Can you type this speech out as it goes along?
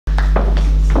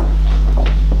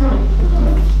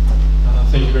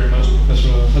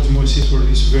Onassis for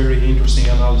this very interesting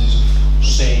analysis of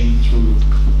shame through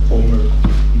Homer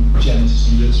in Genesis.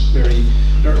 And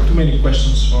there are too many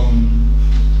questions on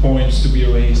points to be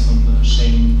raised on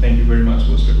shame. Thank you very much.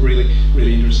 It was really,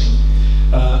 really interesting.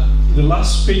 The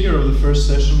last speaker of the first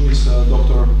session is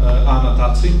Dr. Anna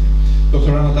Tatsi.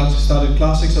 Dr. Anna Tatsi studied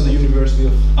classics at the University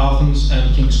of Athens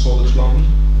and King's College London.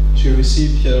 She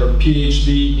received her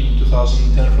PhD in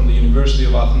 2010 from the University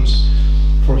of Athens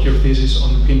for her thesis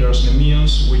on Pindar's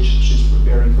Nemeans, which she's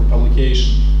preparing for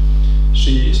publication.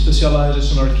 She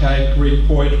specializes in archaic Greek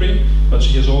poetry, but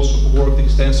she has also worked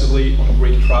extensively on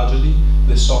Greek tragedy,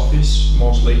 the Sophists,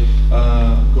 mostly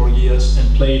Gorgias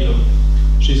and Plato.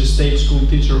 She's a state school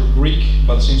teacher of Greek,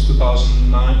 but since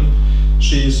 2009,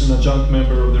 she is an adjunct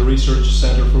member of the Research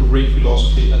Center for Greek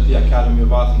Philosophy at the Academy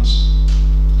of Athens,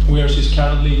 where she's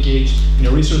currently engaged in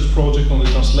a research project on the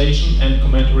translation and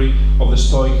commentary of the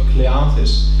Stoic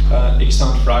Cleanthes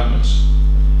extant fragments.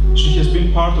 She has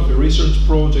been part of a research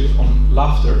project on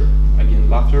laughter, again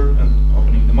laughter and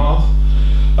opening the mouth,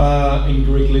 in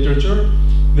Greek literature,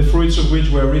 the fruits of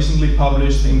which were recently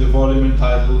published in the volume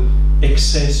entitled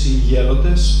Excessi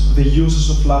Gelotes, The Uses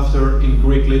of Laughter in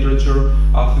Greek Literature,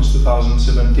 Athens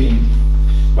 2017,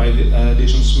 by the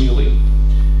edition Smiley.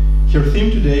 Her theme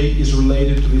today is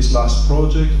related to this last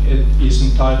project. It is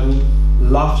entitled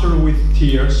Laughter with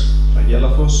Tears, by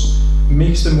Gelaphos,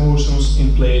 Mixed Emotions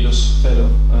in Plato's Phaedo.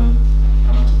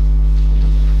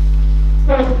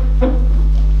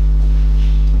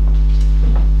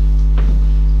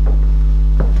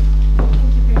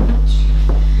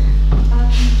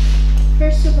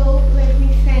 First of all, let me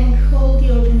thank all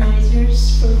the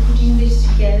organizers for putting this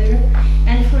together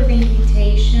and for the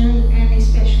invitation, and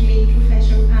especially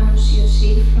Professor Panos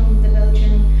Yossi from the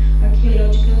Belgian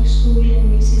Archaeological School and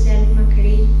Mrs. Emmy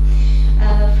Macri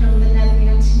from the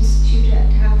Norwegian Institute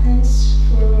at Athens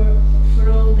for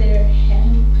all their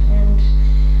help and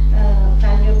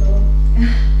valuable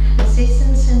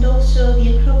assistance, and also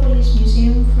the Acropolis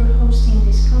Museum for hosting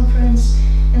this conference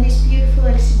and this beautiful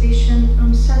exhibition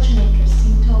on such an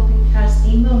interesting topic as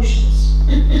the emotions.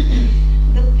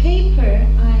 The paper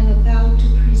I am about to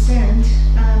present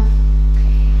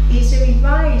is a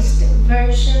revised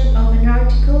version of an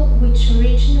article which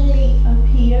originally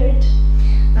appeared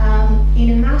in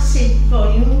a massive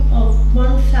volume of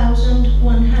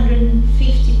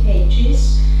 1,150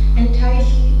 pages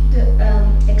entitled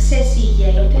Excessi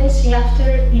Gelotes,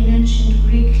 Laughter in Ancient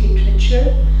Greek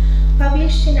Literature,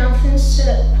 published in Athens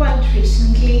quite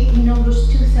recently in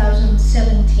August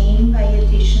 2017 by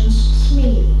Editions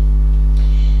Smiley.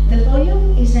 The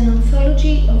volume is an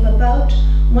anthology of about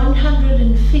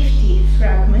 150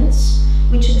 fragments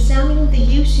which examine the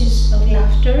uses of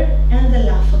laughter and the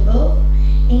laughable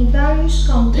in various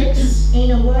contexts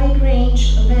in a wide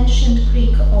range of ancient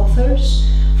Greek authors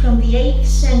from the 8th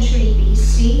century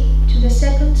BC to the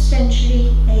 2nd century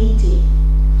AD.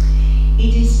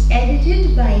 It is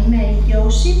edited by Mary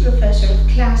Yossi, Professor of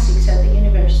Classics at the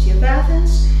University of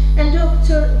Athens, and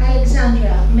Dr.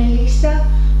 Alexandra Melista,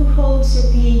 who holds a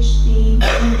PhD in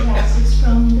Classics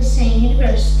from the same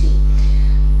university.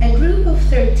 A group of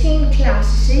 13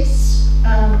 classicists,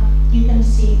 you can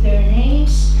see their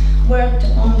names, worked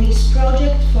on this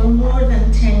project for more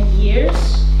than 10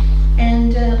 years,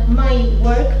 and my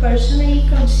work personally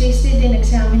consisted in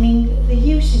examining the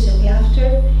uses of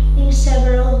laughter in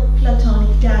several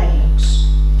Platonic dialogues.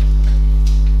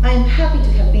 I am happy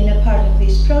to have been a part of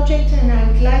this project, and I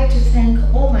would like to thank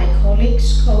all my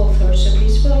colleagues, co-authors of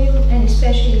this volume, and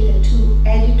especially the two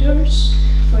editors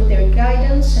for their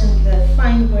guidance and the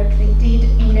fine work they did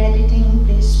in editing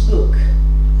this book.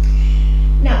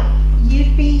 Now,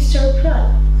 you'd be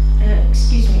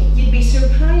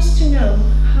surprised to know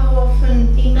how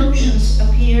often emotions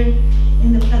appear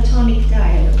in the Platonic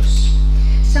dialogues,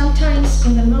 sometimes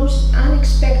in the most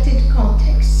unexpected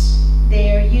contexts.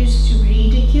 They are used to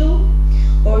ridicule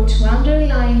or to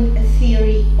underline a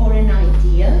theory or an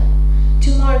idea,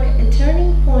 to mark a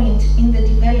turning point in the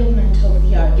development of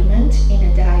the argument in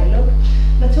a dialogue,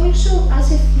 but also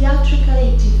as a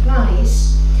theatrical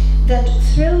device that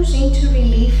throws into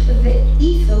relief the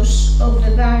ethos of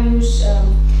the various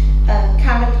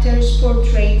characters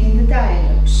portrayed in the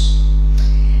dialogues.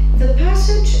 The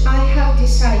passage I have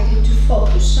decided to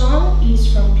focus on is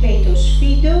from Plato's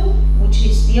Phaedo, which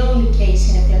is the only case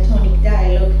in a Platonic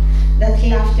dialogue that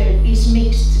laughter is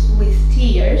mixed with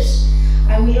tears.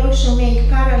 I will also make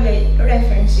parallel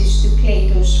references to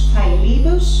Plato's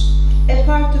Philebus, a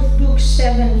part of Book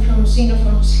 7 from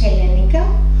Xenophon's Hellenica,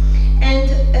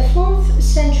 and a 4th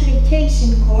century case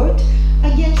in court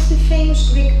against the famous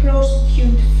Greek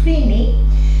prostitute Phryne,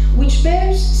 which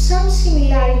bears some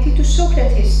similarity to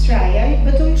Socrates' trial,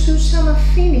 but also some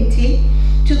affinity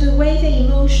to the way the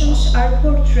emotions are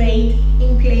portrayed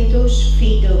in Plato's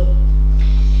Phaedo.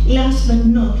 Last but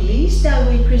not least, I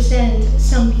will present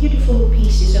some beautiful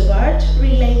pieces of art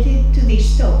related to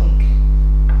this topic.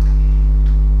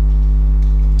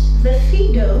 The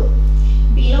Phaedo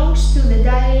belongs to the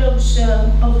dialogues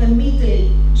of the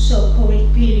middle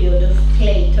so-called period of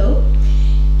Plato.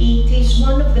 It is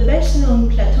one of the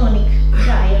best-known Platonic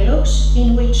dialogues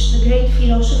in which the great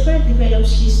philosopher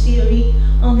develops his theory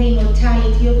on the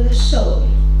immortality of the soul.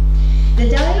 The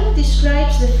dialogue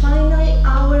describes the final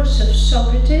hours of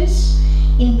Socrates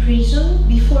in prison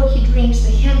before he drinks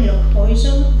the hemlock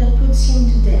poison that puts him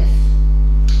to death.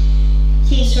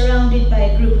 He is surrounded by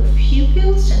a group of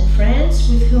pupils and friends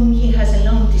with whom he has a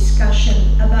long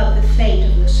discussion about the fate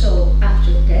of the soul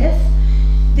after death.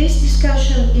 This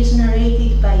discussion is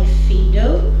narrated by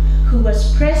Phaedo, who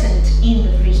was present in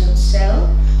the prison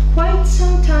cell quite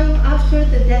some time after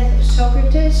the death of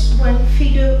Socrates, when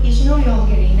Phaedo is no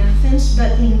longer in Athens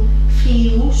but in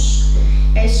Phlius,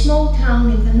 a small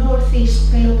town in the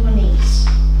northeast Peloponnese.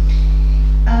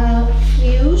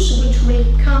 Phlius, which will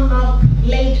come up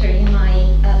later in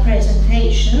my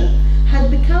presentation,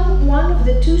 had become one of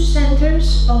the two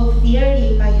centers of the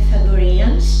early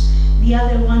Pythagoreans, the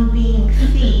other one being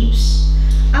Thebes,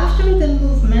 after the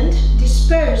movement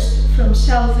dispersed from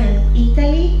southern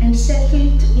Italy and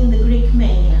settled in the Greek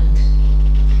mainland.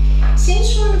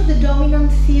 Since one of the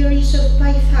dominant theories of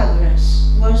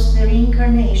Pythagoras was the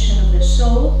reincarnation of the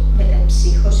soul,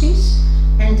 metempsychosis,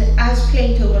 and as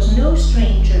Plato was no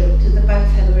stranger to the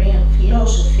Pythagorean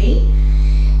philosophy,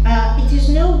 it is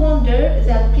no wonder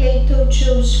that Plato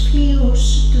chose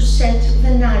Phlius to set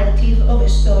the narrative of a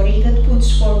story that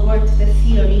puts forward the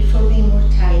theory for the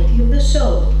immortality of the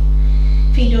soul.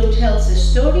 Phaedo tells the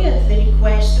story at the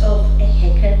request of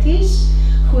Ehecrates,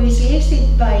 who is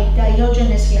listed by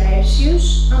Diogenes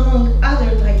Laertius, among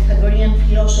other Pythagorean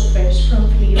philosophers from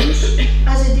Phlius,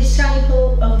 as a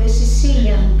disciple of the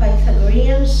Sicilian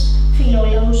Pythagoreans,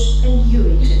 Philolaus and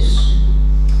Eurytus.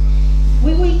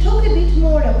 We will talk a bit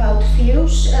more about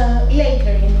Phlius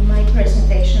later in my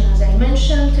presentation, as I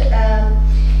mentioned,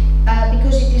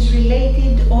 because it is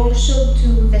related also to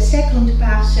the second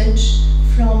passage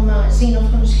from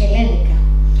Xenophon's Hellenica.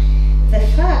 The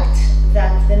fact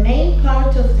that the main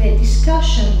part of the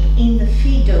discussion in the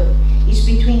Phaedo is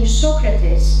between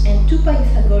Socrates and two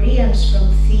Pythagoreans from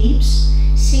Thebes,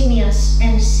 Simmias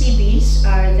and Cebes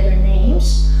are their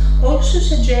names, also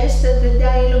suggests that the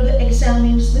dialogue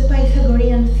examines the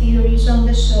Pythagorean theories on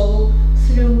the soul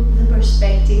through the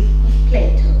perspective of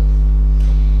Plato.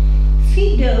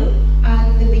 Phaedo,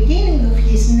 at the beginning of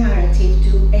his narrative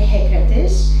to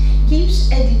Ehecrates,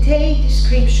 gives a detailed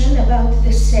description about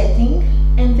the setting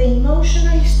and the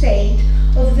emotional state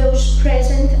of those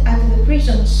present at the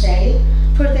prison cell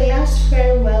for the last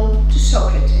farewell to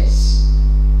Socrates.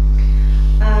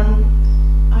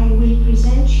 I will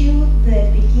present you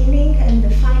the beginning and the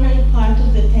final part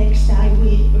of the text I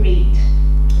will read.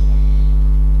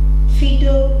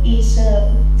 Phaedo is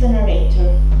the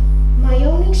narrator. My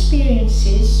own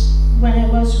experiences when I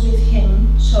was with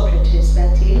him, Socrates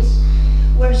that is,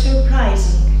 were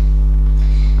surprising.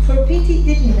 For pity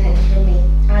didn't enter me,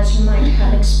 as you might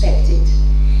have expected,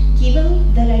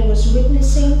 given that I was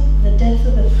witnessing the death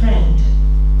of a friend.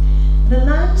 The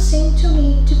man seemed to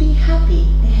me to be happy,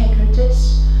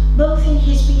 Ehecrates, both in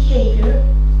his behavior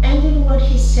and in what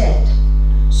he said.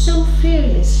 So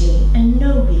fearlessly and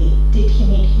nobly did he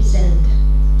meet his end.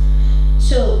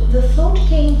 So the thought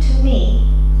came to me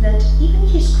that even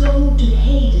his going to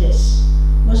Hades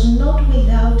was not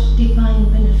without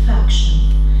divine benefaction,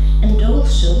 and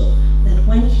also that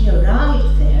when he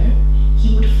arrived there,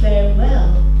 he would fare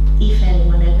well, if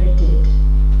anyone ever did.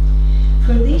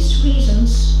 For these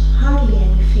reasons, hardly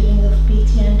any feeling of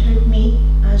pity entered me,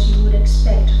 as you would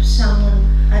expect of someone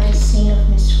at a scene of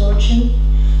misfortune,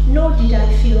 nor did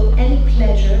I feel any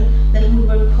pleasure that we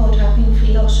were caught up in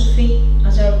philosophy,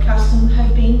 as our custom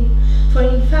had been, for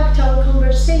in fact our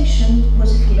conversation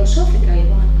was a philosophical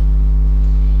one.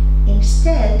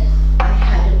 Instead, I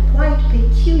had a quite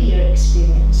peculiar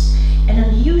experience, an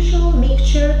unusual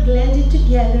mixture blended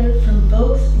together from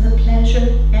both the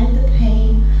pleasure and the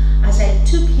pain, as I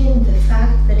took in the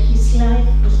fact that his life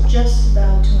was just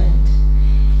about to end.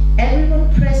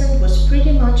 Everyone present was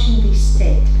pretty much in this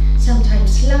state,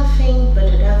 sometimes laughing, but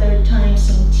at other times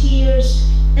in tears,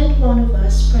 and one of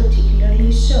us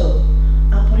particularly so,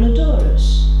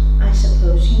 Apollodorus. I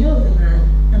suppose you know the man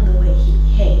and the way he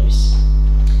behaves.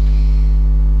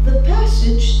 The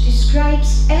passage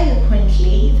describes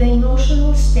eloquently the emotional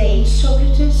emotional state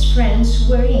Socrates' friends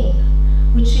were in,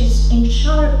 which is in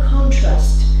sharp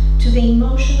contrast to the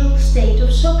emotional state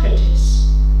of Socrates.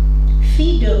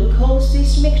 Phaedo calls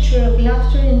this mixture of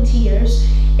laughter and tears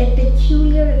a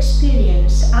peculiar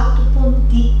experience upon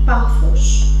deep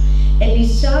pathos, a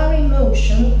bizarre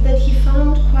emotion that he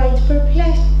found quite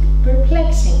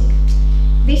perplexing.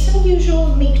 This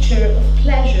unusual mixture of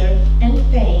pleasure and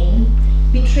pain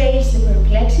betrays the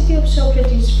perplexity of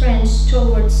Socrates' friends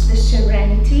towards the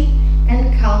serenity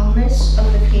and calmness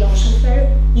of the philosopher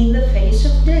in the face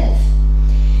of death.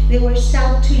 They were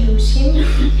sad to lose him,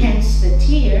 hence the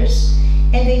tears,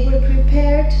 and they were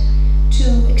prepared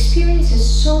to experience a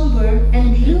somber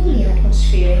and gloomy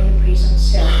atmosphere in the prison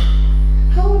cell.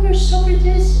 However,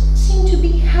 Socrates seemed to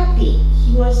be happy.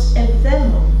 He was a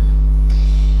demon,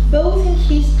 both in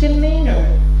his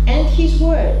demeanor and his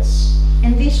words,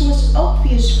 and this was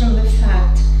obvious from the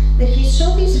fact that he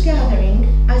saw this gathering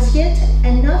as yet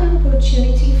another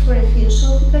opportunity for a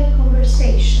philosophical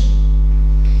conversation.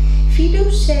 Phaedo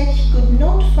said he could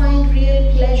not find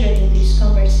real pleasure in this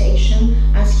conversation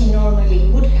as he normally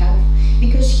would have,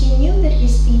 because he knew that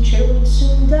his teacher would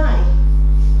soon die.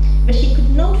 But he could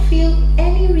not feel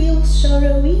any real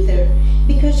sorrow either,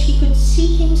 because he could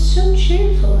see him so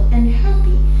cheerful and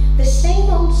happy, the same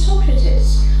old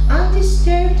Socrates,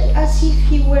 undisturbed as if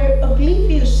he were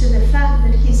oblivious to the fact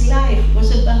that his life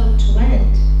was about to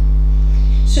end.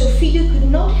 So Phaedo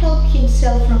could not help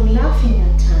himself from laughing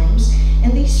at times,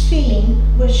 and this feeling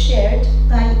was shared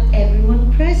by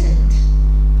everyone present.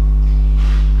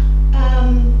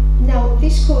 Now,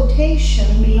 this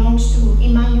quotation belongs to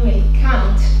Immanuel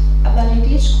Kant, but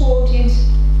it is quoted,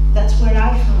 that's where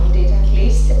I found it at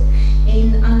least,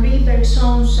 in Henri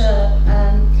Bergson's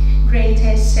great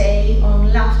essay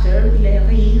on laughter, Le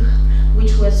Rire,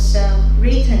 which was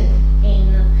written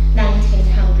in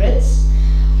 1900s.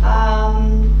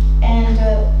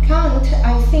 Kant,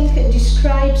 I think,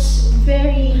 describes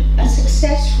very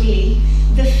successfully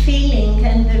the feeling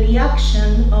and the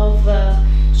reaction of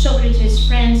Socrates'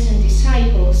 friends and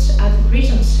disciples at the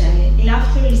prison cell.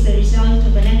 Laughter is the result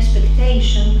of an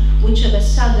expectation which of a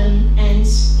sudden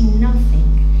ends in nothing.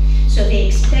 So they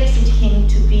expected him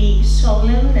to be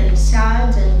solemn and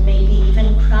sad and maybe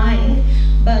even crying,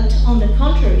 but on the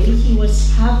contrary, he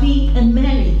was happy and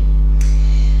merry.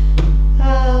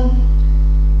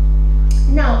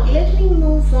 Now, let me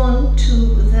move on to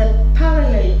the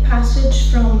parallel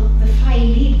passage from the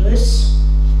Philebus.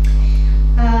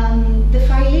 The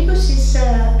Philebus is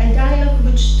a dialogue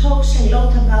which talks a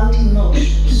lot about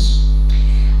emotions.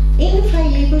 In the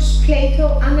Philebus,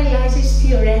 Plato analyzes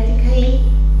theoretically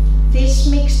this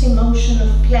mixed emotion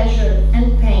of pleasure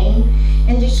and pain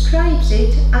and describes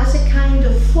it as a kind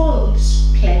of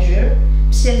false pleasure,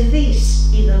 pseudis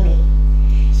idoni.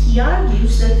 He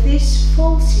argues that this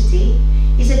falsity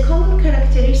is a common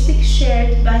characteristic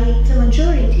shared by the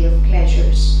majority of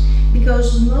pleasures,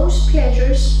 because most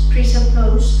pleasures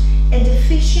presuppose a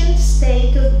deficient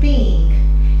state of being,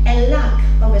 a lack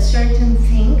of a certain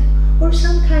thing, or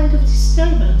some kind of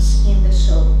disturbance in the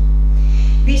soul.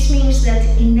 This means that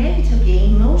inevitably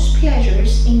most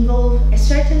pleasures involve a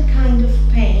certain kind of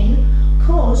pain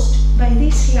caused by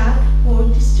this lack or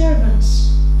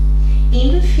disturbance.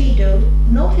 In the Phaedo,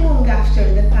 not long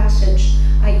after the passage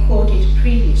I quoted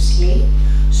previously,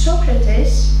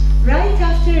 Socrates, right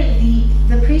after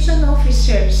the prison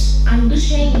officers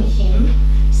unchain him,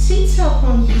 sits up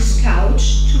on his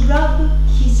couch to rub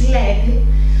his leg,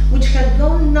 which had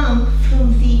gone numb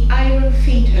from the iron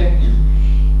fetter,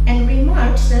 and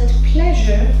remarks that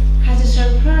pleasure has a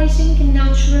surprising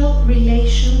natural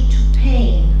relation to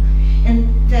pain, and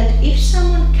that if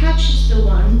someone catches the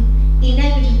one,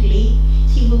 inevitably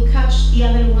he will catch the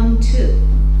other one too.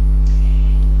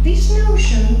 This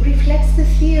notion reflects the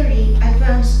theory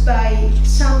advanced by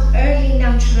some early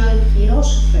natural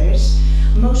philosophers,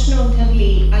 most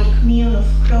notably Alcmaeon of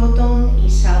Croton in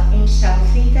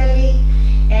South Italy,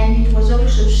 and it was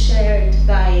also shared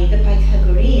by the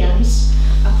Pythagoreans,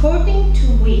 according to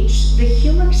which the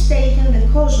human state and the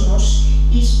cosmos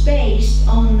is based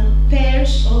on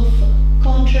pairs of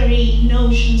contrary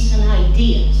notions and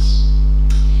ideas.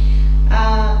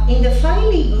 In the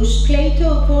Philebus,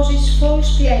 Plato opposes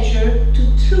false pleasure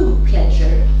to true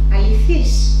pleasure,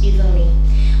 alithis idoni,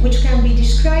 which can be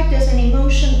described as an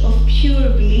emotion of pure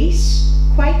bliss,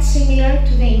 quite similar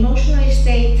to the emotional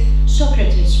state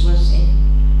Socrates was in.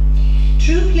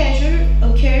 True pleasure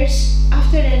occurs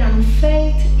after an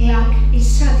unfelt lack is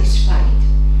satisfied.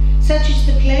 Such is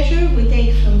the pleasure we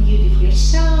take from beautiful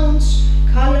sounds,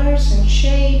 colors and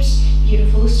shapes,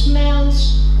 beautiful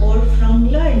smells, or from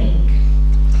learning.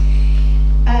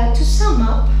 To sum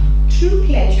up, true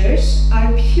pleasures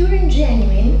are pure and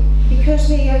genuine because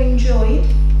they are enjoyed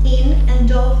in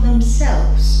and of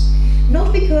themselves,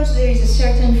 not because there is a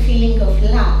certain feeling of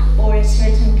lack or a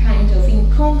certain kind of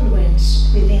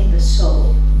incongruence within the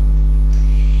soul.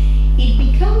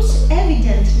 It becomes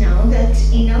evident now that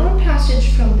in our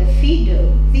passage from the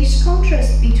Phaedo, this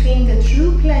contrast between the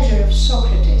true pleasure of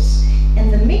Socrates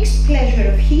and the mixed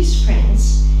pleasure of his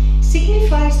friends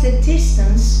signifies the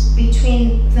distance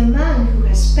between the man who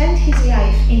has spent his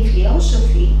life in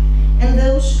philosophy and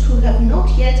those who have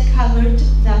not yet covered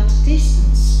that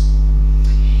distance.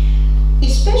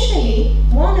 Especially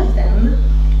one of them,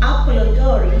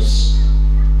 Apollodorus,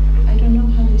 I don't know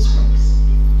how this works.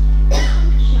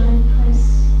 Should I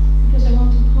press? Because I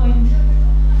want to point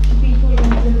to people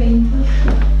like the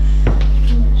painter.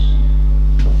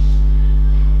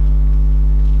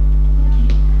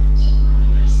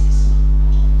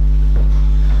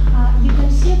 You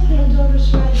can see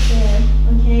Apollodorus right there,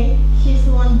 okay? He's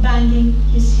the one banging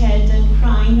his head and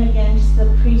crying against the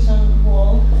prison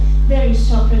wall. There is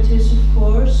Socrates, of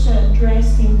course,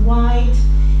 dressed in white.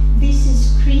 This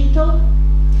is Crito,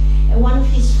 one of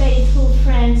his faithful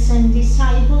friends and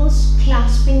disciples,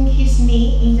 clasping his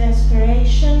knee in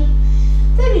desperation.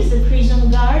 There is the prison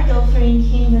guard offering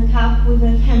him the cup with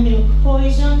the hemlock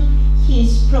poison. He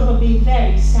is probably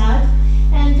very sad.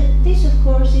 And this, of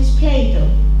course, is Plato.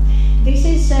 This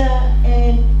is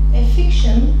a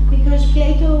fiction because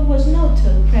Plato was not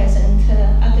present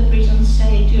at the prison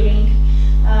cell during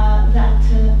that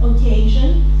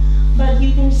occasion. But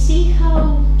you can see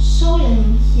how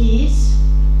solemn he is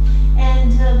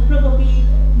and probably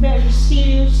very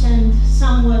serious and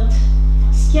somewhat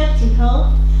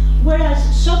skeptical, whereas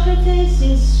Socrates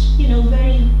is,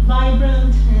 very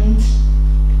vibrant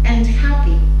and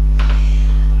happy.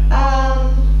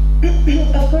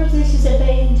 Of course, this is a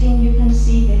painting. You can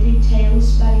see the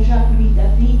details by Jacques-Louis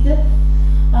David,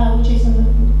 which is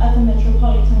at the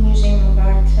Metropolitan Museum of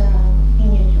Art in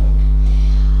New York.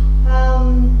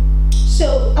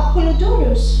 So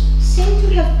Apollodorus seemed to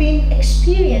have been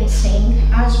experiencing,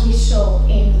 as we saw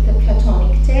in the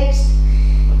Platonic text,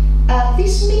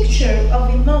 this mixture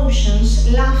of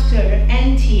emotions, laughter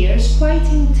and tears quite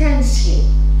intensely.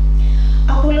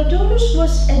 Apollodorus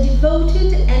was a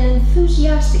devoted and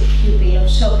enthusiastic pupil of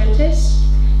Socrates.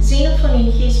 Xenophon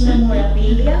in his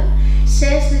Memorabilia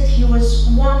says that he was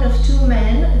one of two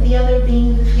men, the other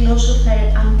being the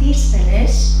philosopher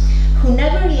Antisthenes, who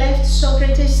never left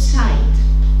Socrates' side.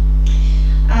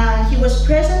 He was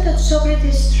present at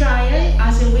Socrates' trial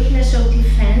as a witness of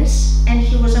defense, and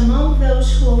he was among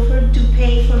those who offered to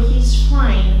pay for his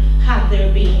fine, had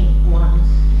there been one.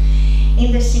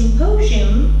 In the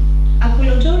Symposium,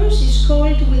 Apollodorus is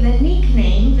called with a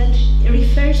nickname that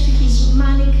refers to his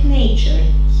manic nature,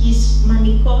 his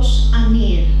manikos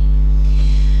anir.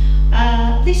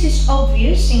 This is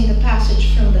obvious in the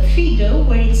passage from the Phaedo,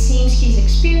 where it seems he's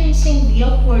experiencing the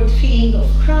awkward feeling of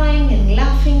crying and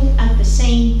laughing at the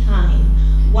same time,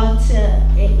 what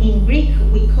in Greek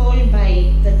we call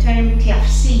by the term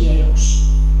klavsielos.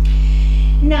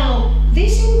 Now,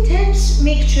 this intense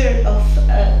mixture of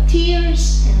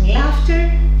tears and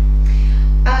laughter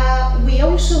we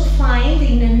also find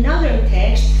in another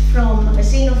text from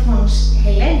Xenophon's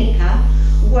Hellenica,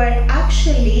 where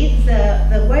actually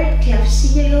the word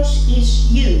klavsielos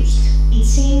is used. It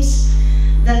seems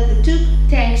that the two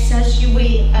texts, as you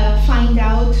will find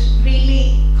out,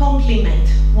 really complement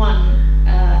one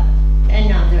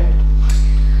another.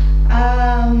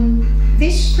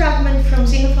 This fragment from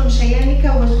Xenophon's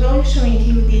Hellenica was also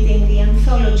included in the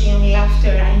anthology on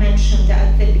laughter I mentioned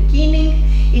at the beginning.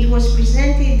 It was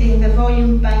presented in the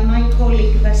volume by my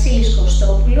colleague Vasilis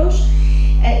Kostopoulos.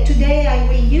 Today I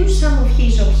will use some of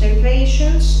his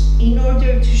observations in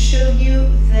order to show you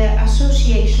the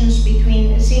associations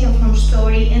between Xenophon's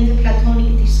story and the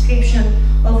Platonic description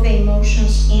of the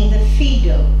emotions in the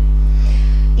Phaedo.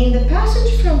 In the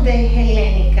passage from the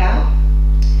Hellenica,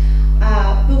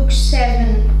 book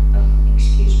 7,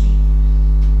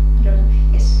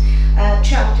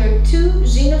 chapter 2,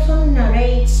 Xenophon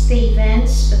narrates the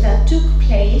events that took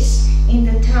place in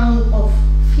the town of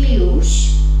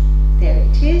Phlius, there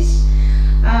it is,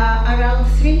 around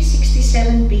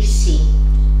 367 BC.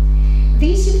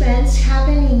 These events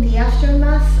happen in the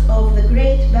aftermath of the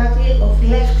great battle of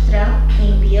Leuctra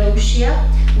in Boeotia,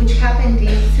 which happened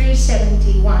in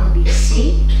 371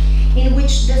 BC, in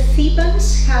which the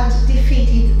Thebans had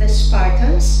defeated the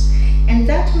Spartans, and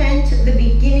that meant the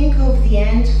beginning of the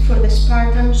end for the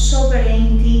Spartan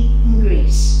sovereignty in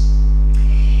Greece.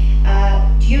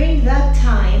 During that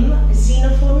time,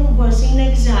 Xenophon was in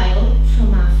exile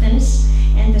from Athens,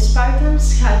 and the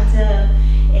Spartans had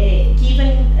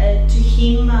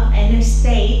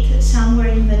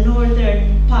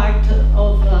part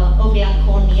of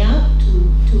Laconia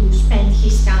to spend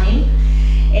his time.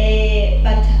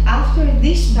 But after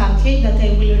this battle that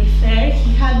I will refer,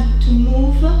 he had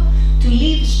to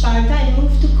leave Sparta and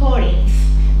move to Corinth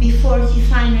before he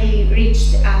finally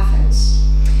reached Athens.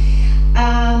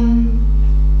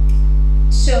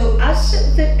 So as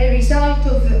a result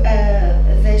of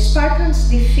the Spartans'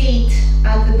 defeat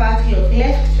at the Battle of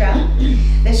Leuctra,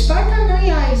 the Spartan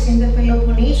allies in the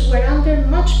Peloponnese were under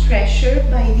much pressure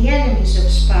by the enemies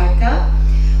of Sparta,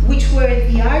 which were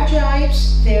the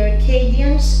Argives, the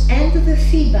Arcadians, and the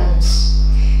Thebans,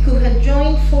 who had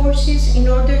joined forces in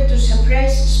order to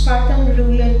suppress Spartan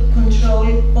ruler control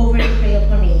over the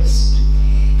Peloponnese.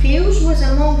 Phlius was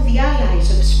among the allies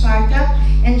of Sparta,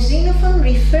 and Xenophon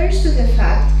refers to the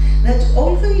fact that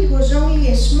although it was only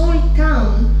a small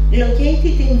town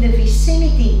located in the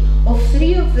vicinity of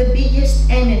three of the biggest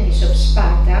enemies of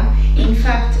Sparta, in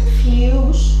fact,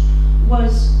 Phlius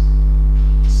was,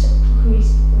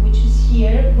 which is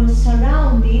here, was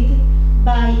surrounded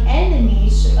by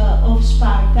enemies of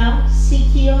Sparta,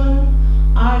 Sicyon,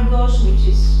 Argos, which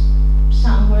is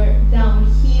somewhere down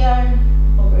here,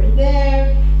 over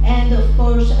there, and of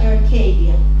course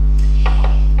Arcadia.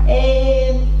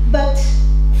 But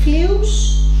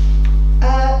Phlius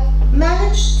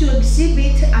managed to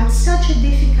exhibit at such a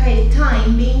difficult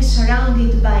time, being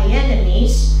surrounded by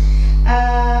enemies,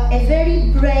 a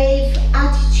very brave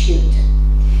attitude.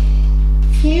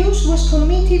 Phlius was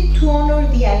committed to honor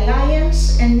the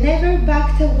alliance and never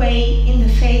backed away in the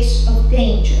face of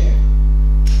danger.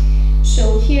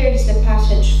 So here is the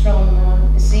passage from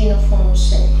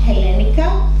Xenophon's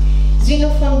Hellenica.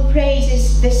 Xenophon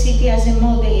praises the city as a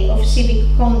model of civic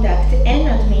conduct and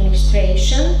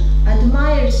administration,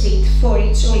 admires it for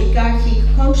its oligarchic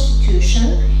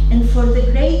constitution and for the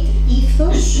great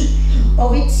ethos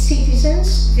of its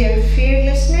citizens, their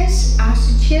fearlessness,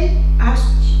 astuteness,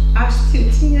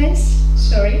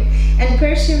 and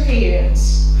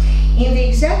perseverance. In the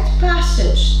exact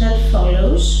passage that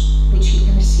follows, which you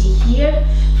can see here,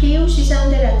 Phlius is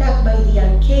under attack by the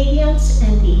Arcadians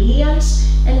and the Eleans,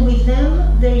 and with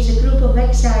them there is a group of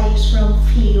exiles from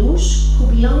Phlius who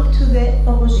belong to the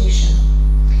opposition.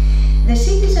 The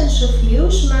citizens of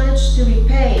Phlius managed to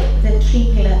repel the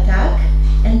triple attack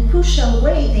and push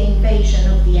away the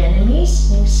invasion of the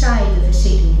enemies inside the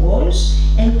city walls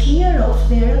and clear off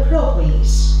their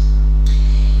Acropolis.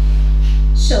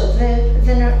 So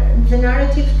the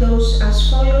narrative goes as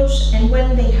follows: and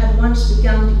when they had once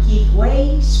begun to give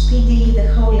way, speedily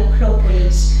the whole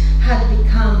Acropolis had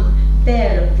become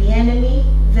bare of the enemy.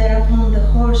 Thereupon the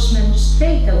horsemen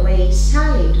straightway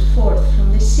sallied forth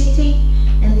from the city,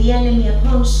 and the enemy,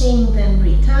 upon seeing them,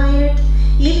 retired,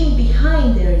 leaving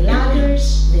behind their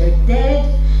ladders, their dead,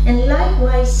 and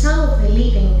likewise some of the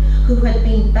living who had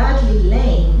been badly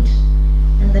lamed.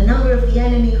 And the number of the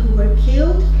enemy who were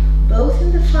killed, both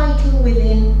in the fighting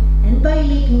within and by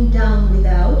leaping down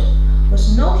without,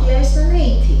 was not less than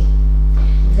 80.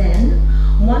 Then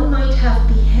one might have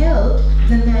beheld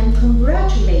the men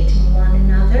congratulating one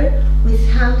another with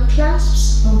hand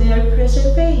clasps on their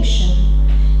preservation,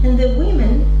 and the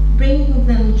women bringing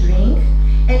them drink,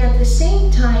 and at the same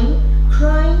time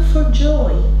crying for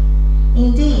joy.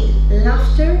 Indeed,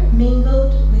 laughter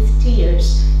mingled with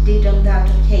tears did on that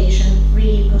occasion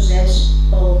really possess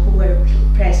all who were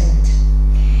present.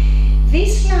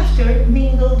 This laughter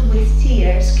mingled with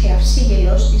tears,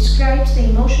 Kleafsigelos describes the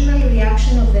emotional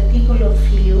reaction of the people of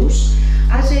Phlius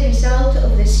as a result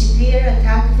of the severe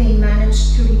attack they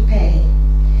managed to repel.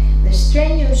 The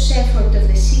strenuous effort of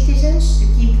the citizens to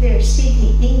keep their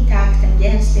city intact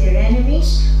against their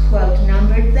enemies, who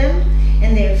outnumbered them,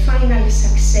 and their final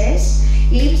success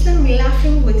leaves them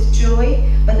laughing with joy,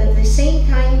 but at the same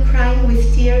time crying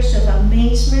with tears of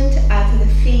amazement at the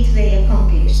feat they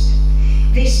accomplished.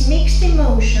 This mixed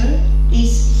emotion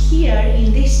is here,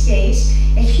 in this case,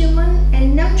 a human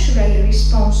and natural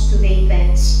response to the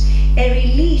events, a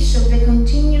release of the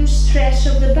continuous stress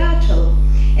of the battle,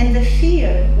 and the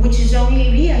fear which is only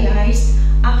realized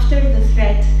after the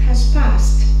threat has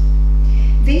passed.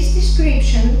 This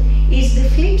description is the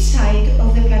flip side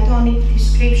of the Platonic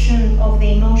description of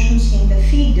the emotions in the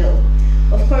Phaedo.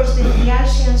 Of course, the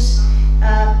Thracians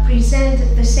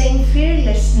present the same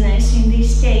fearlessness in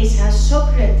this case as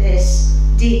Socrates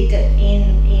did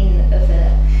in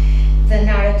the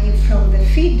narrative from the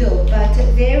Phaedo, but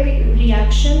their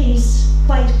reaction is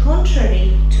quite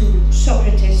contrary to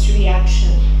Socrates'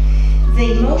 reaction.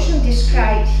 The emotion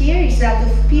described here is that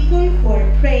of people who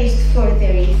are praised for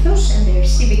their ethos and their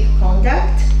civic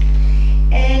conduct,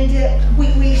 and we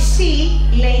will see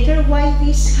later why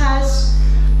this has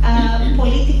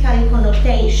political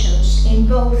connotations in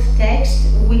both texts,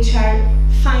 which are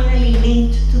finally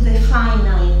linked to the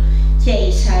final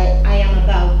case I am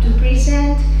about to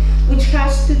present, which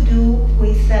has to do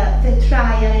with the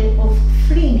trial of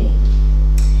Phryne.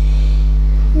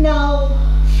 Now,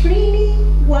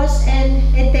 Phryne was an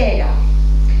hetera.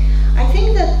 I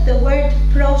think that the word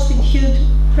prostitute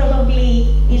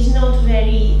probably is not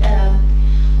very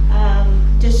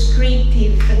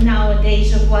descriptive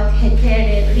nowadays of what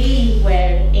heterae really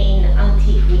were in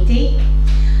antiquity.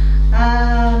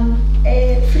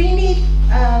 Phryne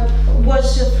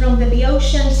was from the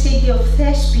Boeotian city of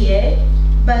Thespiae,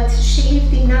 but she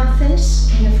lived in Athens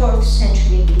in the 4th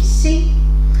century BC.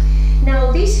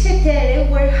 Now, these heterae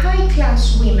were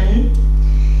high-class women,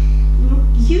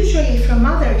 usually from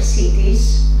other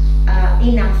cities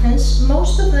in Athens,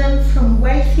 most of them from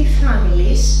wealthy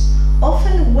families,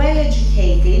 often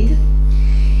well-educated,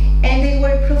 and they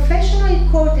were professional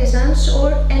courtesans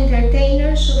or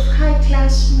entertainers of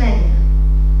high-class men.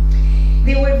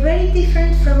 They were very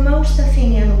different from most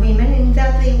Athenian women in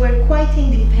that they were quite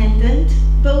independent,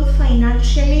 both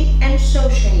financially and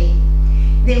socially.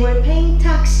 They were paying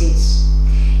taxes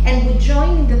and would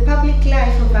join in the public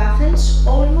life of Athens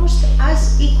almost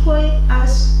as equal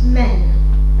as men.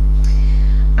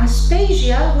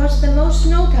 Aspasia was the most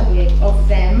notable of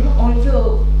them,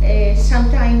 although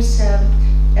sometimes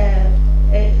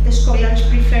the scholars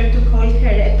prefer to call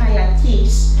her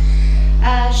Epalakis.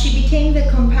 She became the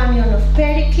companion of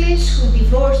Pericles, who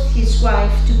divorced his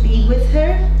wife to be with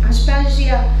her.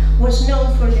 Aspasia was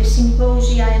known for the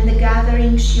symposia and the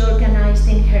gatherings she organized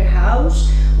in her house,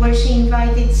 where she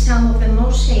invited some of the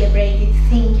most celebrated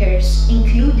thinkers,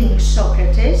 including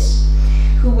Socrates,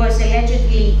 who was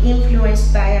allegedly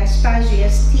influenced by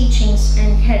Aspasia's teachings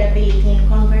and her ability in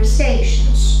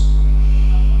conversations.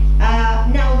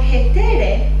 Now,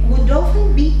 heterae would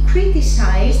often be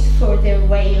criticized for their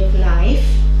way of life.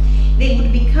 They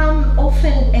would become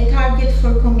often a target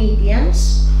for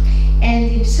comedians,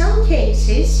 and in some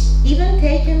cases, even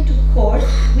taken to court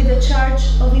with a charge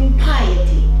of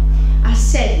impiety,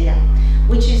 ascedia,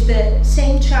 which is the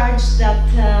same charge that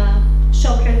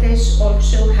Socrates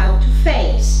also had to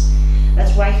face.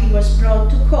 That's why he was brought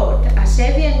to court,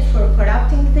 ascedia for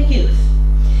corrupting the youth.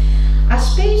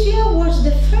 Aspasia was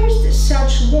the first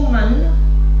such woman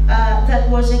that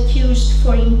was accused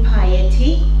for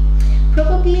impiety,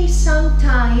 probably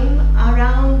sometime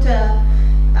around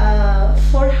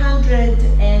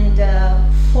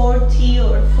 440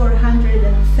 or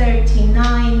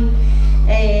 439,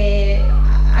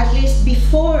 at least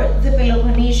before the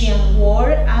Peloponnesian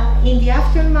War, in the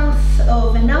aftermath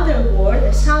of another war,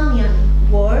 the Samian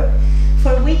War,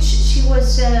 for which she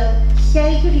was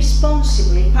held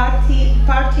responsible,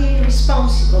 partly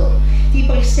responsible.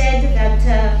 People said that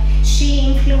she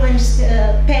influenced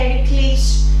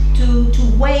Pericles to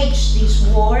wage this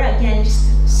war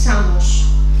against Samos,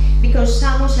 because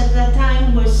Samos at that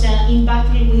time was in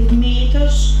battle with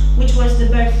Miletus, which was the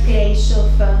birthplace of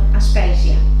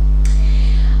Aspasia.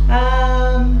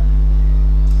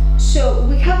 So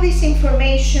we have this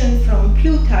information from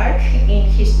Plutarch in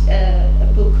his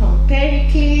book on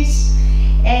Pericles,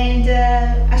 and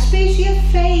Aspasia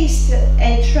faced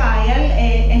a trial,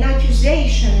 an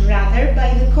accusation rather,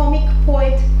 by the comic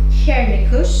poet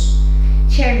Hermicus.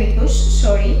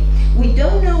 We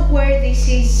don't know where this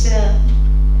is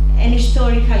an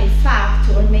historical fact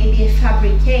or maybe a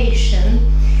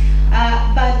fabrication,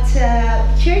 but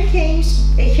her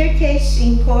case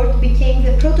in court became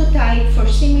the prototype for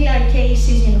similar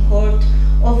cases in court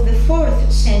of the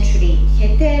 4th century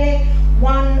heterae,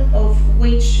 one of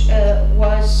which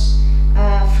was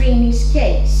Phryne's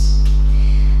case.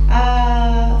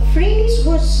 Phryne's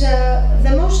was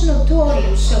the most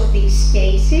notorious of these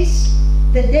cases.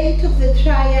 The date of the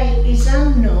trial is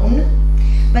unknown,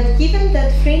 but given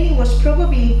that Phryne was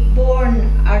probably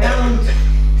born around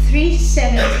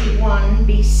 371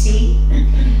 BC,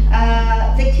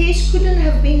 the case couldn't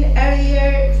have been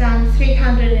earlier than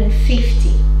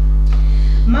 350.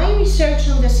 My research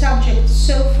on the subject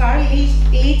so far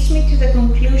leads me to the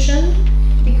conclusion,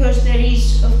 because there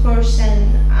is, of course,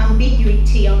 an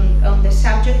ambiguity on the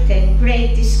subject and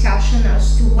great discussion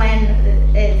as to when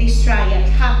this trial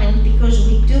happened, because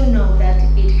we do know that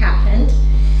it happened.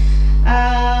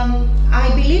 I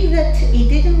believe that it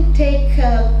didn't take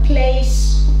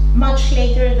place much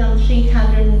later than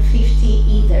 350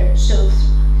 either. So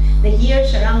the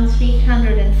years around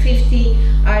 350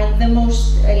 are the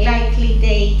most likely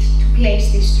date to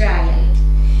place this trial.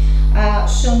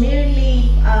 So nearly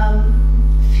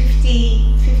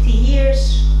 50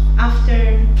 years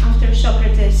after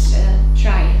Socrates'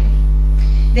 trial.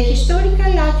 The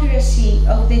historical accuracy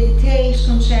of the details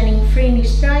concerning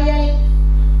Phryne's trial,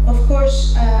 of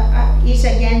course, is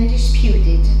again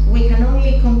disputed. We can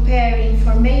only compare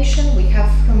information we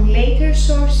have from later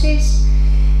sources.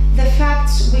 The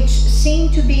facts which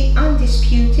seem to be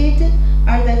undisputed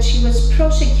are that she was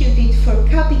prosecuted for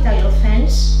capital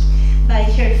offense by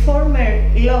her former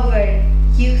lover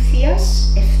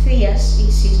Euthias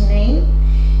is his name,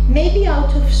 maybe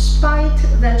out of spite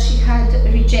that she had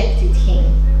rejected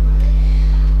him.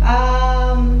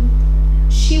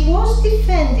 She was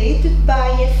defended by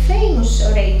a famous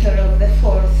orator of the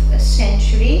 4th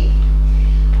century,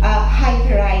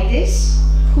 Hyperides,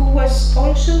 who was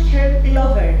also her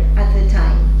lover at the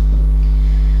time.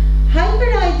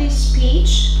 Hyperides'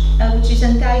 speech, which is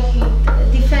entitled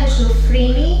Defense of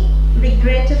Phryne,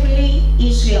 regrettably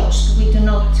is lost. We do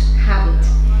not have it.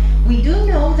 We do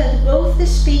know that both the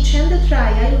speech and the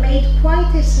trial made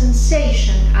quite a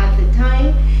sensation at the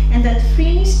time, and that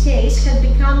Phryne's case had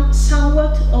become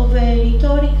somewhat of a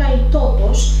rhetorical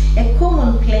topos, a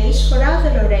commonplace for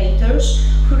other orators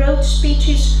who wrote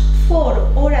speeches for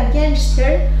or against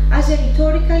her as a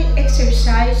rhetorical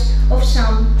exercise of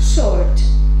some sort.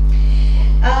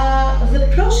 The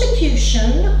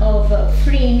prosecution of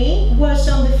Phryne was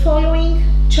on the following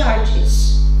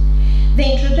charges: the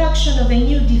introduction of a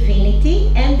new divinity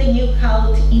and a new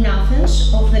cult in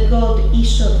Athens of the god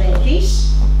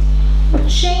Isovetis,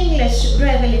 shameless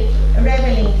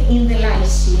reveling in the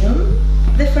Lyceum,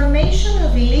 the formation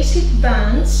of illicit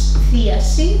bands,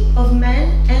 Tatsi, of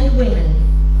men and women.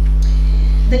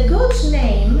 The god's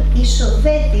name,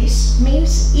 Isovetis,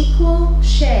 means equal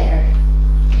share.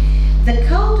 The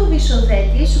cult of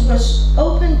Isovetis was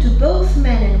open to both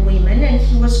men and women, and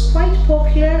he was quite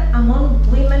popular among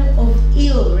women of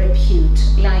ill repute,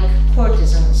 like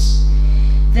courtesans.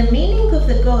 The meaning of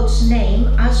the god's name,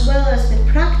 as well as the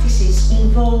practices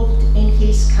involved in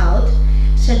his cult,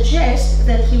 suggest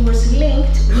that he was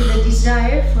linked with a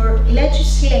desire for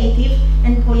legislative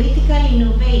and political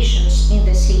innovations in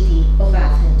the city of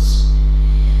Athens.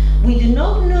 We do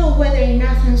not know whether in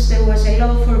Athens there was a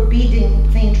law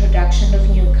forbidding the introduction of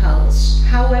new cults.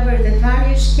 However, the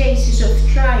various cases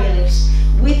of trials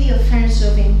with the offense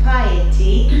of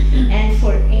impiety and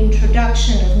for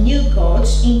introduction of new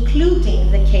gods, including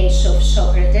the case of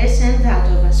Socrates and that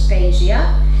of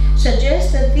Aspasia,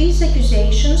 suggest that these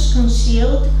accusations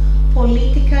concealed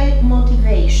political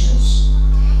motivations.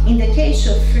 In the case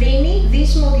of Phryne,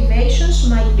 these motivations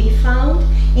might be found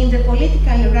in the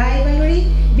political rivalry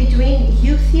between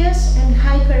Euthias and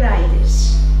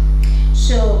Hyperides.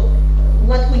 So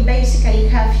what we basically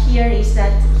have here is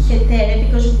that hetere,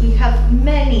 because we have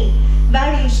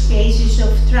various cases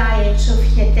of trials of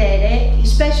hetere,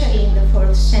 especially in the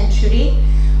 4th century,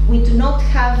 we do not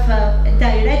have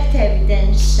direct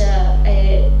evidence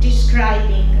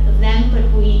describing them,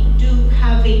 but we do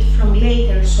have it from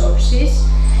later sources.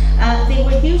 They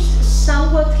were used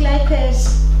somewhat like a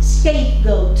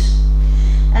scapegoat.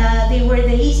 They were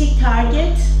the easy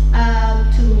target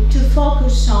to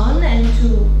focus on and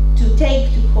to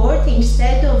take to court,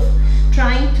 instead of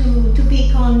trying to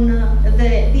pick on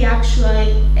the actual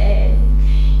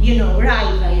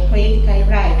rival, political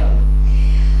rival.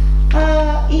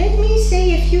 Let me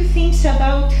say a few things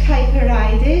about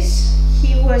Hyperides.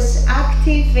 He was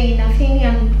active in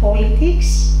Athenian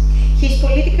politics. His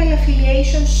political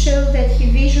affiliations show that he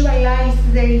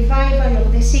visualized the revival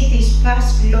of the city's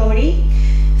past glory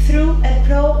through a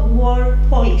pro-war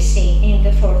policy in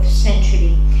the 4th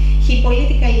century. He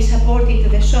politically supported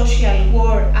the social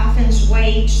war Athens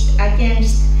waged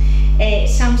against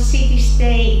some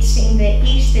city-states in the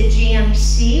East Aegean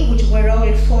Sea, which were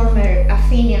all former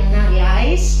Athenian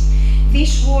allies.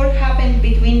 This war happened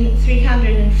between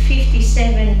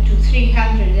 357 to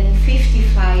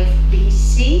 355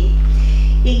 BC.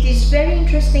 It is very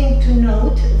interesting to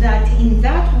note that in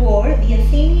that war, the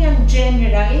Athenian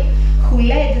general who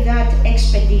led that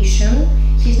expedition,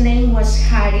 his name was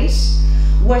Haris,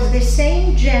 was the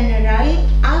same general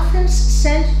Athens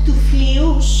sent to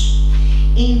Phlius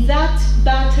in that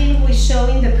battle we saw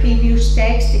in the previous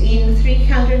text in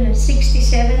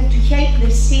 367 to help the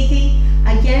city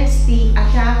against the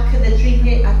attack, the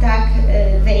triple attack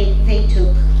they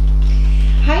took.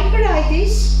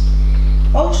 Hyperides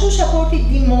also supported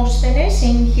Demosthenes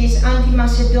in his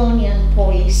anti-Macedonian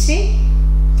policy,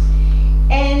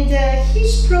 and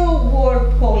his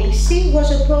pro-war policy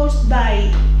was opposed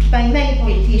by many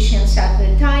politicians at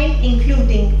the time,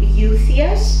 including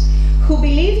Euthias, who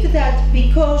believed that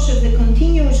because of the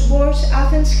continuous wars,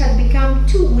 Athens had become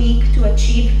too weak to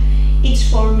achieve its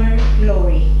former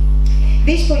glory.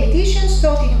 These politicians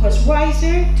thought it was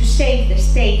wiser to save the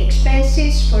state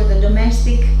expenses for the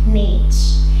domestic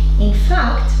needs. In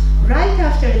fact, right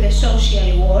after the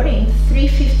Social War in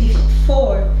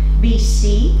 354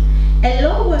 BC, a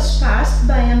law was passed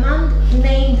by a man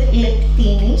named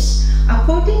Leptinis,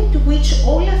 according to which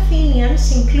all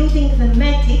Athenians, including the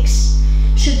metics,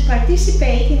 should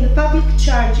participate in the public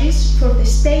charges for the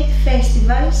state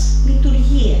festivals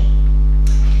liturgiae.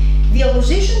 The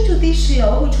opposition to this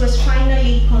law, which was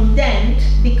finally condemned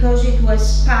because it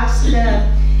was passed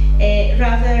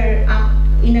rather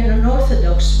in an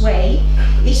unorthodox way,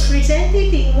 is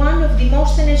presented in one of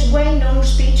Demosthenes' well-known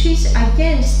speeches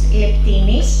against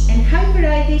Leptinis, and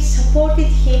Hyperides supported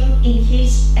him in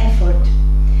his effort.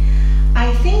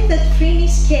 I think that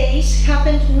Phryne's case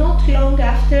happened not long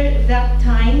after that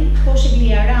time,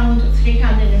 possibly around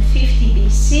 350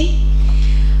 BC,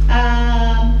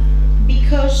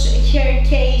 because her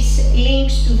case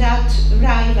links to that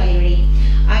rivalry.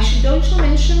 I should also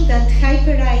mention that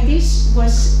Hyperides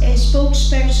was a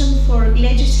spokesperson for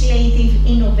legislative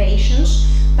innovations,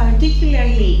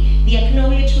 particularly the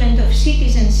acknowledgement of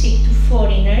citizenship to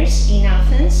foreigners in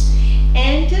Athens,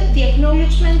 and the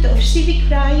acknowledgement of civic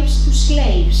rights to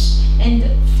slaves. And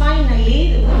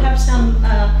finally, we have some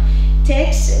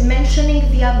texts mentioning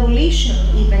the abolition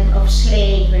even of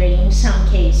slavery in some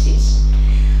cases.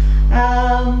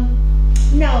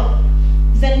 Now,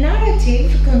 the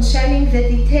narrative concerning the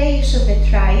details of the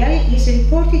trial is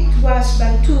reported to us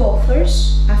by two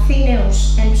authors,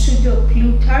 Athenaeus and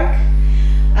Pseudo-Plutarch.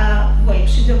 Well,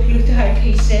 Pseudo-Plutarch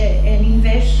is an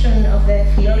invention of the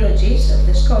philologists, of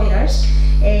the scholars.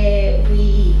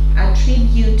 We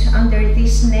attribute under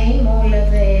this name all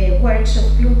of the works of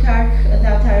Plutarch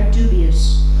that are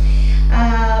dubious.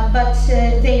 But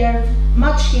they are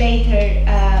much later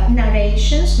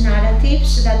narratives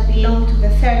that belong to the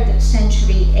 3rd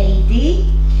century AD,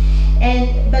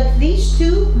 but these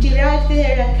two derived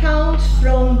their account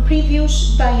from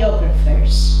previous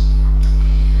biographers.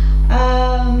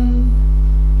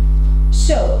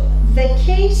 So the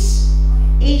case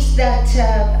is that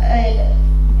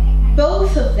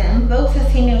both of them, both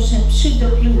Athenaeus and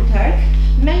Pseudo-Plutarch,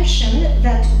 mention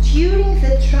that during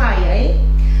the trial,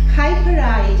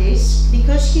 Hyperides,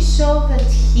 because he saw that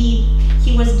he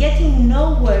was getting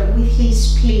nowhere with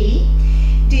his plea,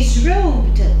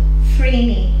 disrobed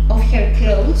Phryne of her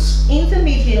clothes in the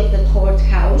middle of the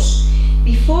courthouse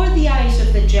before the eyes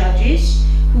of the judges,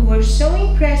 who were so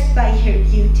impressed by her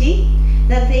beauty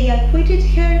that they acquitted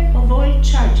her of all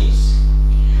charges.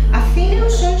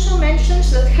 Athenaeus also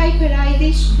mentions that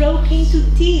Hyperides broke into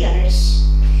tears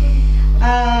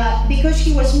because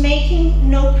he was making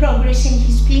no progress in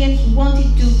his plea and he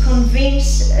wanted to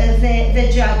convince the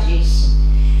judges.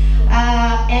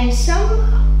 And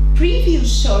some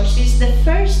previous sources, the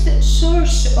first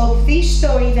source of this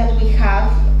story that we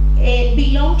have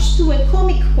belongs to a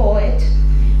comic poet,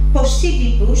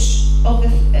 Posidipus, of the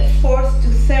 4th to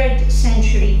 3rd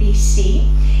century BC,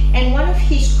 and one of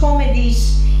his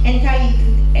comedies entitled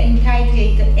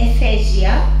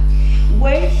Ephesia,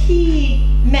 where he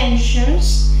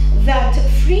mentions that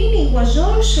Phryne was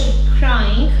also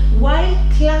crying while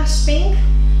clasping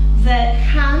the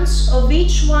hands of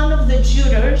each one of the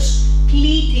jurors,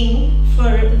 pleading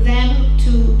for them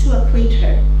to acquit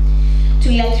her,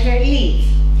 to let her live.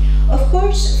 Of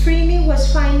course, Phryne was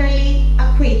finally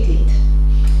acquitted.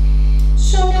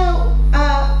 So now,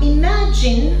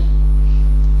 imagine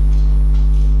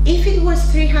if it was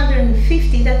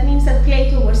 350, that means that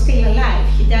Plato was still alive.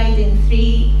 He died in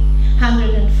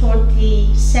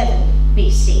 347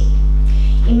 BC.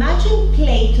 Imagine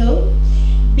Plato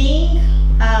being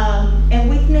a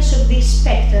witness of this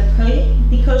spectacle,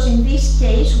 because in this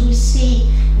case we see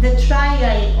the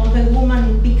trial of a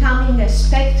woman becoming a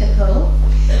spectacle,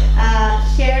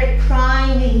 her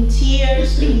crying in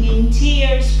tears, being in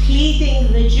tears,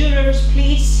 pleading the jurors,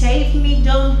 please save me,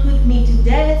 don't put me to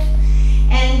death.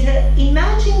 And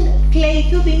imagine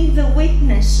Plato being the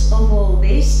witness of all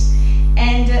this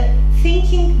and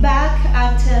thinking back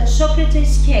at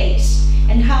Socrates' case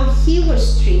and how he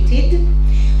was treated.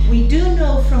 We do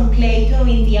know from Plato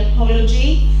in the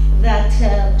Apology that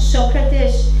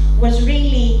Socrates was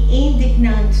really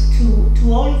indignant to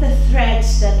all the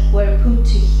threats that were put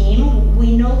to him.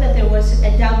 We know that there was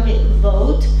a double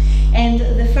vote, and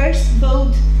the first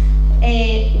vote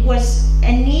was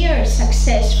a near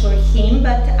success for him,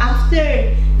 but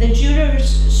after the jurors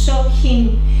saw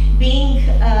him being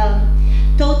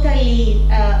totally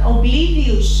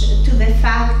oblivious to the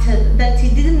fact that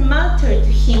it didn't matter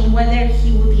to him whether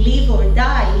he would live or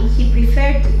die, he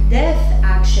preferred death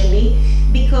actually,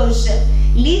 because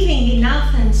living in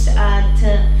Athens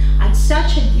at at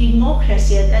such a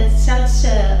democracy, at such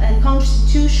a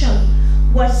constitution,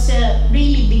 was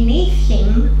really beneath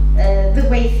him, the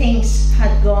way things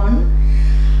had gone.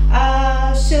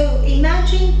 So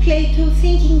imagine Plato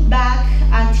thinking back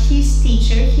at his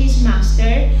teacher, his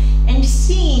master, and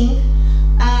seeing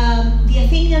the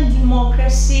Athenian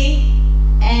democracy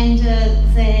and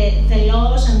the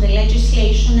laws and the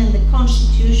legislation and the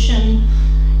constitution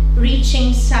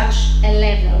reaching such a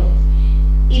level.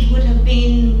 It would have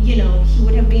been, you know, he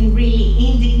would have been really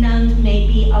indignant,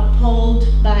 maybe appalled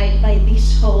by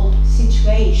this whole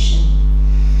situation.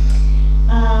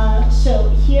 So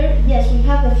here, yes, we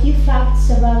have a few facts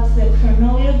about the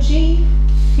chronology.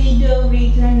 Phaedo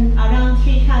written around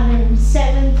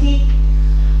 370.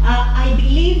 I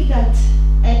believe that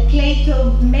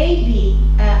Plato, maybe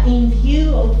in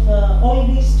view of all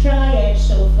these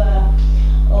trials of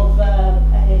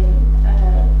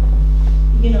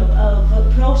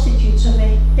prostitutes of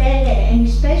Hetele, and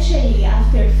especially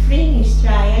after Phryne's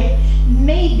trial,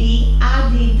 maybe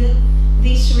added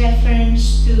this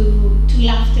reference to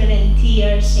laughter and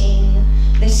tears in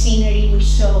the scenery we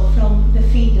saw from the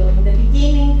Phaedo. In the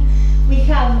beginning, we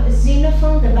have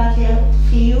Xenophon, the battle of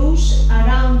Phlius,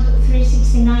 around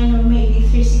 369 or maybe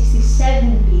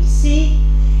 367 BC,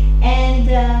 and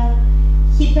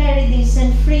Hyperides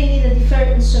and Phryne, the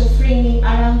defense of Phryne,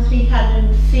 around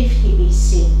 350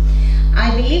 BC.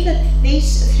 I believe that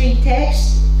these three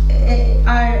texts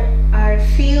are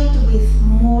filled with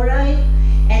moral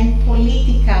and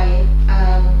political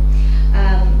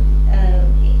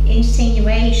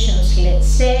insinuations, let's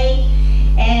say,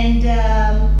 and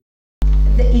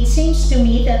it seems to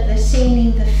me that the scene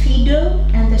in the Phaedo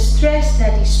and the stress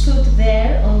that is put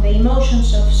there on the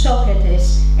emotions of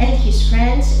Socrates and his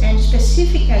friends, and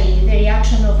specifically the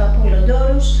reaction of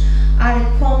Apollodorus, are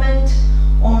a comment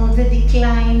on the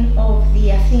decline of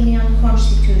the Athenian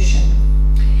constitution.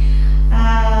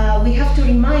 We have to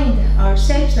remind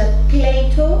ourselves that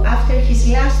Plato, after his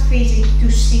last visit to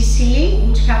Sicily,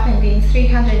 which happened in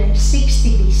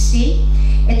 360 BC,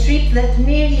 a trip that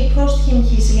nearly cost him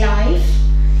his life,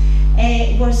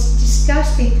 was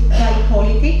disgusted by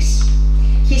politics.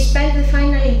 He spent the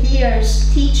final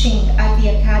years teaching at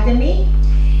the academy,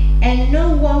 and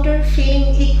no wonder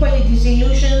feeling equally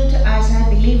disillusioned, as I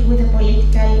believe, with the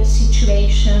political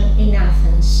situation in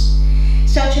Athens.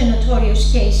 Such a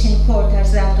notorious case in court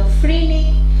as that of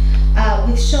Phryne,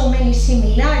 with so many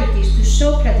similarities to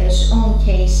Socrates' own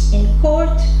case in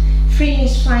court,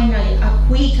 Phryne's final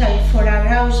acquittal for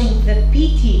arousing the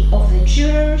pity of the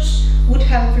jurors would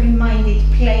have reminded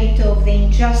Plato of the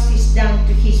injustice done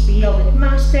to his beloved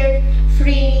master.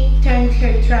 Phryne turned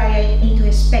her trial into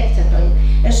a spectacle,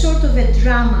 a sort of a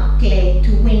drama play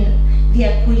to win the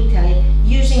acquittal,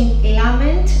 using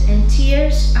lament and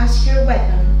tears as her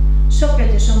weapon.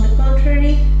 Socrates, on the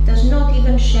contrary, does not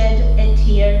even shed a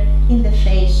tear in the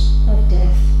face